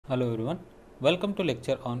Hello everyone, welcome to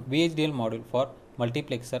lecture on VHDL module for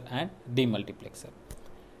multiplexer and demultiplexer.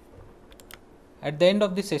 At the end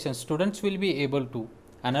of this session, students will be able to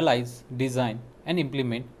analyze, design and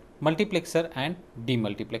implement multiplexer and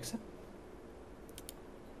demultiplexer.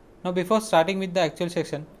 Now before starting with the actual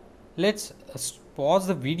section, let's pause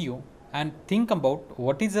the video and think about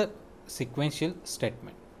what is a sequential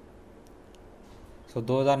statement. So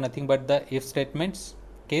those are nothing but the if statements,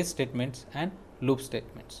 case statements and loop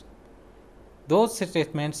statements. Those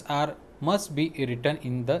statements must be written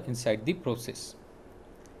inside the process,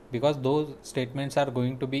 because those statements are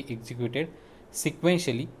going to be executed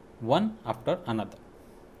sequentially one after another.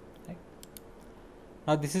 Right?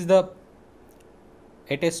 Now this is the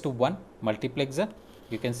 8:1 multiplexer.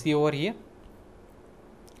 You can see over here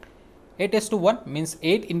 8:1 means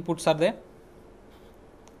 8 inputs are there,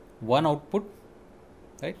 one output,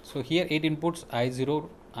 right? So here 8 inputs I0,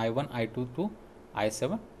 I1, I2 to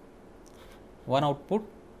I7. One output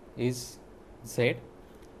is Z.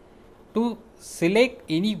 To select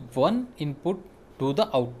any one input to the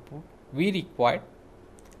output, we require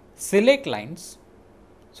select lines.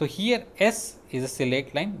 So here S is a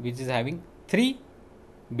select line which is having 3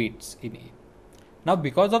 bits in it. Now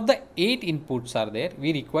because of the 8 inputs are there,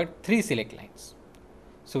 we require 3 select lines.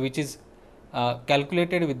 So which is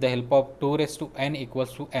calculated with the help of 2 raised to n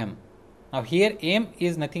equals to m. Now here m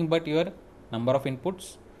is nothing but your number of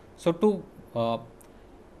inputs. So to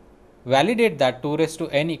validate that 2 raised to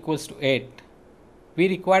n equals to 8, we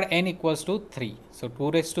require n equals to 3. So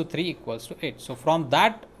 2 raised to 3 equals to 8. So from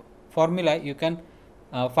that formula you can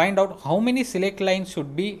find out how many select lines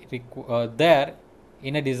should be there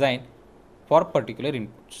in a design for particular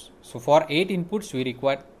inputs. So for 8 inputs we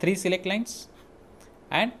require 3 select lines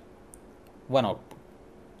and 1 output,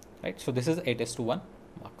 right? So this is 8:1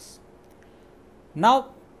 marks. Now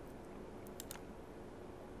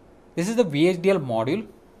this is the VHDL module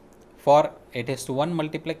for 8:1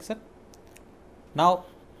 multiplexer. Now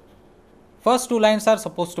first 2 lines are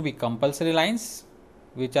supposed to be compulsory lines,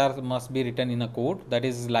 which must be written in a code, that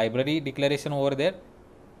is library declaration over there,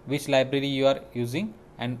 which library you are using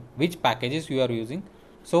and which packages you are using.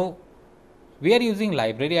 So we are using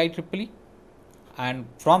library IEEE, and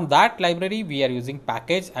from that library we are using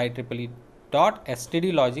package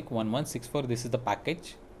IEEE.stdlogic1164. This is the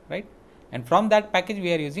package, right? And from that package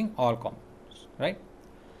we are using all components, right?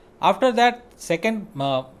 After that, second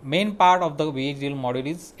main part of the VHDL module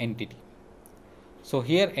is entity. So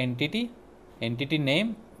here entity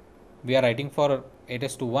name we are writing for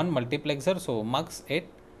 8:1 multiplexer. So mux 8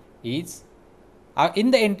 is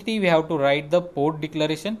in the entity we have to write the port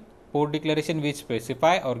declaration which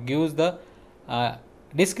specify or gives the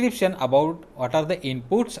description about what are the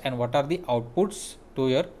inputs and what are the outputs to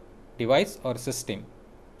your device or system.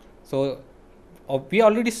 So we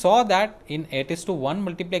already saw that in 8:1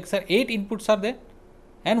 multiplexer 8 inputs are there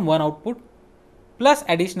and 1 output, plus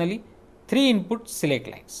additionally 3 input select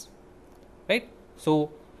lines, right? So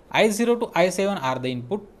I0 to I7 are the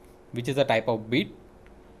input, which is a type of bit.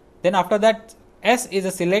 Then after that S is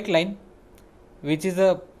a select line, which is a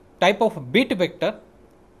type of bit vector.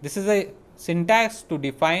 This is a syntax to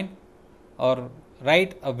define or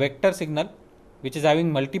write a vector signal which is having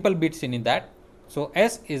multiple bits in that. So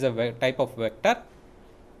S is a type of vector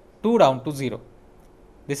 2 down to 0.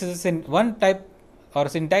 This is one type or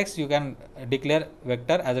syntax. You can declare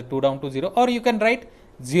vector as a 2 down to 0, or you can write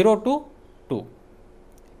 0 to 2,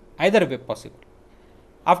 either way possible.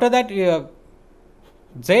 After that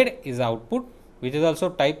Z is output, which is also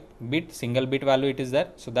type bit, single bit value it is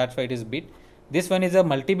there, so that's why it is bit. This one is a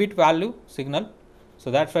multi-bit value signal,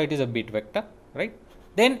 so that's why it is a bit vector, right?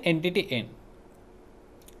 Then entity n.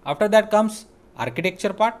 After that comes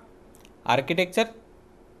architecture part.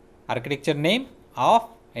 Architecture name of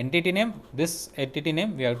entity name. This entity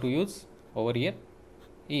name we have to use over here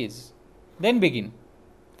is. Then begin.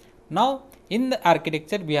 Now in the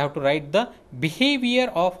architecture we have to write the behavior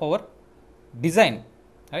of our design,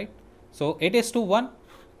 right? So 8:1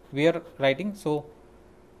 we are writing. So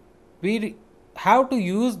we have to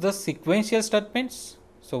use the sequential statements.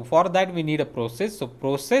 So for that we need a process. So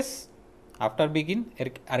process, after begin,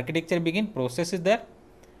 architecture begin, process is there.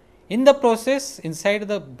 In the process, inside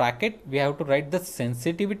the bracket we have to write the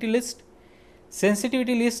sensitivity list.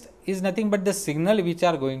 Sensitivity list is nothing but the signal which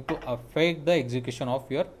are going to affect the execution of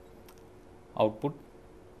your output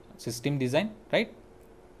system design, right?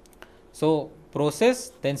 So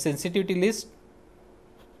process, then sensitivity list.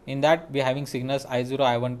 In that we are having signals I0,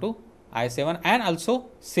 I1 to I7 and also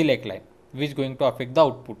select line which is going to affect the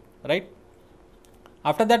output, right?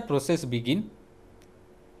 After that process begin.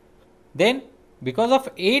 Then because of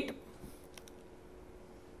 8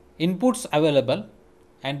 inputs available,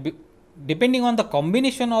 and depending on the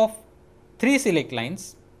combination of 3 select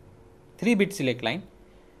lines, 3 bit select line,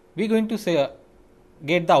 we are going to say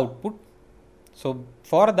get the output. So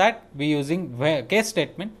for that we using case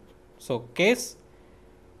statement. So case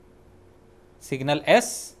signal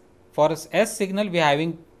S, for S signal we are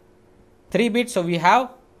having 3 bits, so we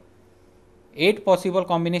have 8 possible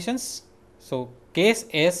combinations. So case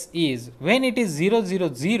S is when it is 0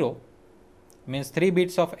 0 0, means 3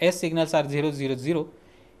 bits of S signals are 0 0 0.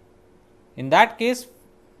 In that case,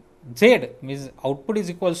 Z means output is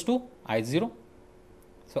equals to I0.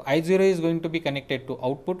 So I0 is going to be connected to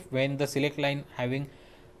output when the select line having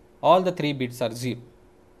all the 3 bits are 0.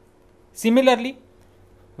 Similarly,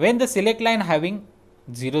 when the select line having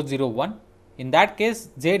 0 0 1, in that case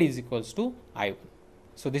Z is equals to I1.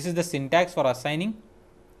 So this is the syntax for assigning,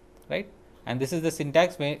 right? And this is the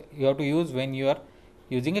syntax you have to use when you are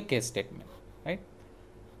using a case statement, right?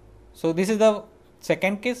 So this is the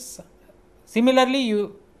second case. Similarly,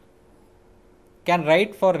 you can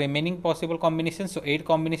write for remaining possible combinations. So 8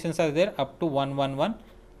 combinations are there up to 1 1 1.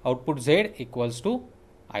 Output Z equals to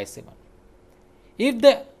I7. If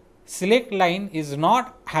the select line is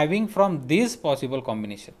not having from this possible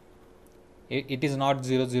combination, it is not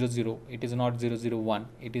 0 0 0, it is not 0 0 1,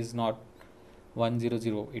 it is not 1 0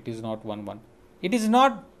 0, it is not 1 1, it is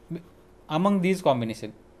not among these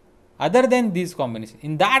combinations, other than these combinations.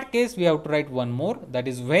 In that case, we have to write one more, that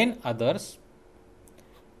is when others,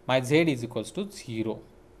 my Z is equals to 0.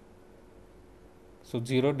 So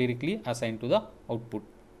 0 directly assigned to the output.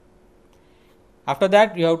 After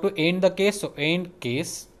that, you have to end the case. So end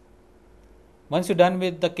case. Once you are done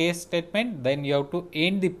with the case statement, then you have to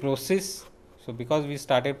end the process. So because we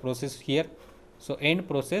started process here, so end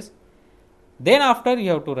process. Then after you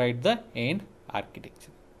have to write the end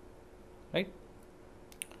architecture, right?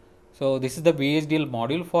 So this is the VHDL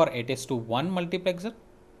module for 8:1 multiplexer.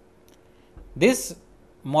 This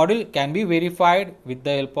module can be verified with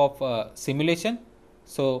the help of simulation.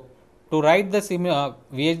 So to write the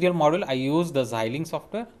VHDL module, I use the Xilinx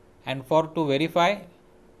software, and for to verify,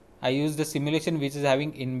 I use the simulation which is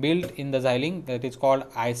having inbuilt in the Xilinx, that is called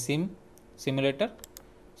iSim simulator.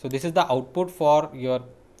 So this is the output for your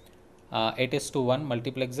 8:1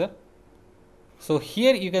 multiplexer. So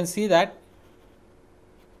here you can see that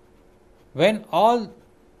when all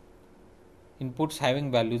inputs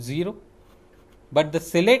having value 0, but the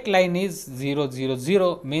select line is 0 0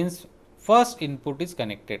 0, means first input is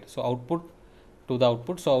connected. So output to the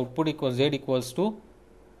output. So output equals Z equals to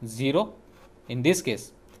 0. In this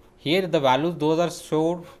case, here the values those are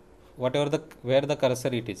showed whatever where the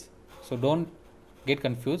cursor it is. So don't get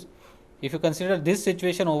confused. If you consider this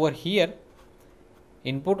situation over here,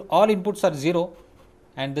 all inputs are 0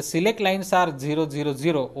 and the select lines are 0 0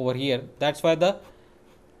 0 over here. That's why the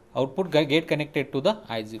output get connected to the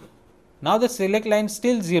I0. Now the select line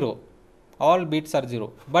still 0, all bits are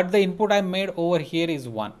 0, but the input I made over here is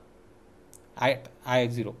 1 at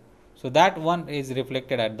I0. So that 1 is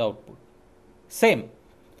reflected at the output. Same,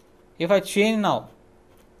 if I change now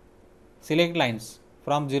select lines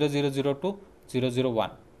from 0 0 0 to 0 0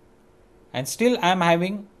 1, and still I am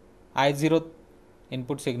having I0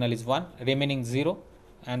 input signal is 1, remaining 0,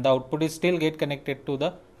 and the output is still get connected to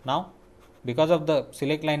the, now because of the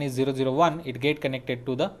select line is 0 0 1, it get connected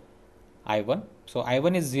to the I1. So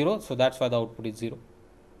I1 is 0, so that's why the output is 0.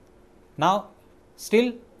 Now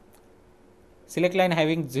still select line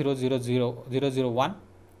having 0 0 0 0 0 1.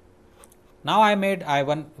 Now I made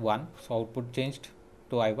I1 1, so output changed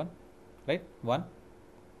to I1, right, 1.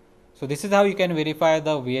 So this is how you can verify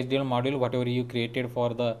the VHDL module whatever you created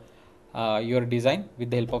for the your design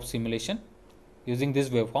with the help of simulation using these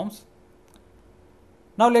waveforms.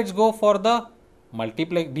 Now let's go for the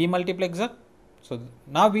demultiplexer. So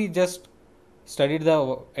now we just studied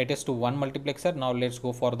the 8:1 multiplexer. Now let's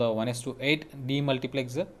go for the 1:8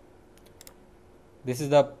 demultiplexer. This is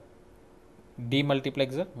the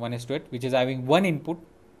demultiplexer 1:8, which is having 1 input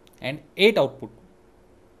and 8 output.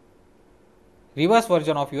 Reverse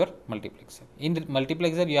version of your multiplexer. In the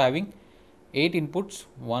multiplexer you are having 8 inputs,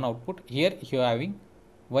 1 output. Here you are having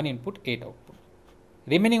 1 input, 8 output.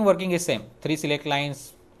 Remaining working is same, 3 select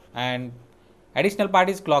lines, and additional part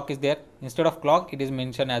is clock is there. Instead of clock it is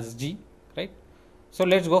mentioned as G, right? So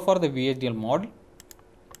let's go for the VHDL model.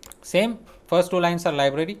 Same, first 2 lines are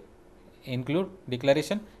library, include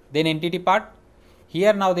declaration, then entity part.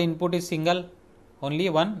 Here now the input is single, only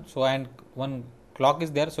 1, so and 1 clock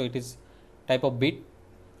is there, so it is type of bit.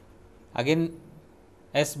 Again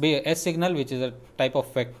S signal, which is a type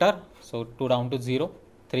of vector, so 2 down to 0,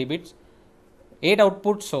 3 bits. 8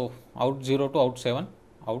 outputs, so out 0 to out 7,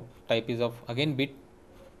 out type is of again bit.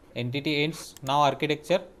 entity ends. Now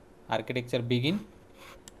architecture begin.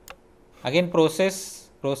 Again process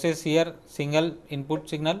here, single input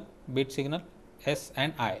signal, bit signal S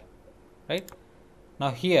and I, right.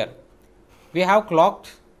 Now here we have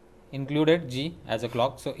clocked included G as a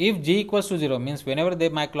clock. So if G equals to 0 means whenever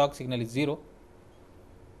my clock signal is 0,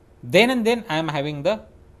 then and then I am having the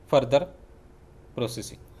further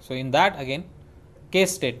processing. So in that again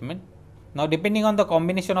case statement. Now depending on the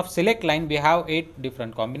combination of select line, we have 8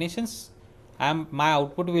 different combinations, and my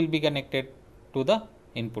output will be connected to the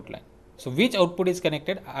input line. So which output is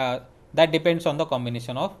connected, that depends on the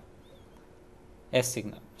combination of S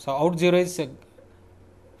signal. So out 0 is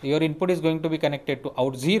your input is going to be connected to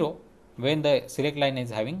out 0 when the select line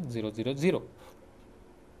is having 0 0 0.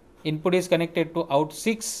 Input is connected to out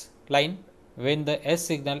 6 line when the S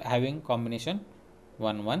signal having combination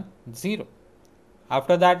 1 1 0.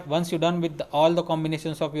 After that, once you done with all the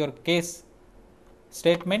combinations of your case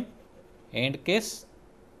statement, end case,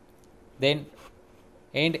 then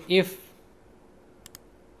end if,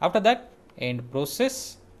 after that end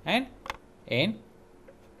process and end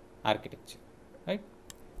architecture, right.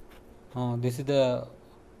 This is the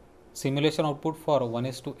simulation output for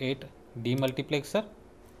 1:8 demultiplexer.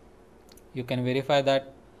 You can verify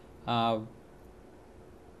that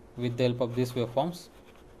with the help of these waveforms.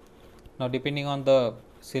 Now depending on the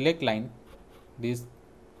select line, these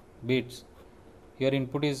bits, your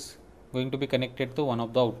input is going to be connected to one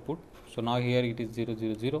of the output. So now here it is 0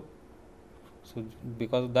 0 0. So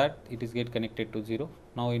because of that it is get connected to 0.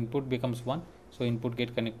 Now input becomes 1. So input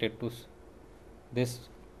get connected to this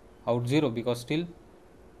out 0 because still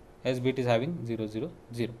S bit is having 0 0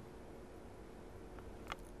 0.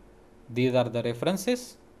 These are the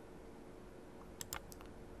references.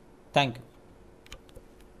 Thank you.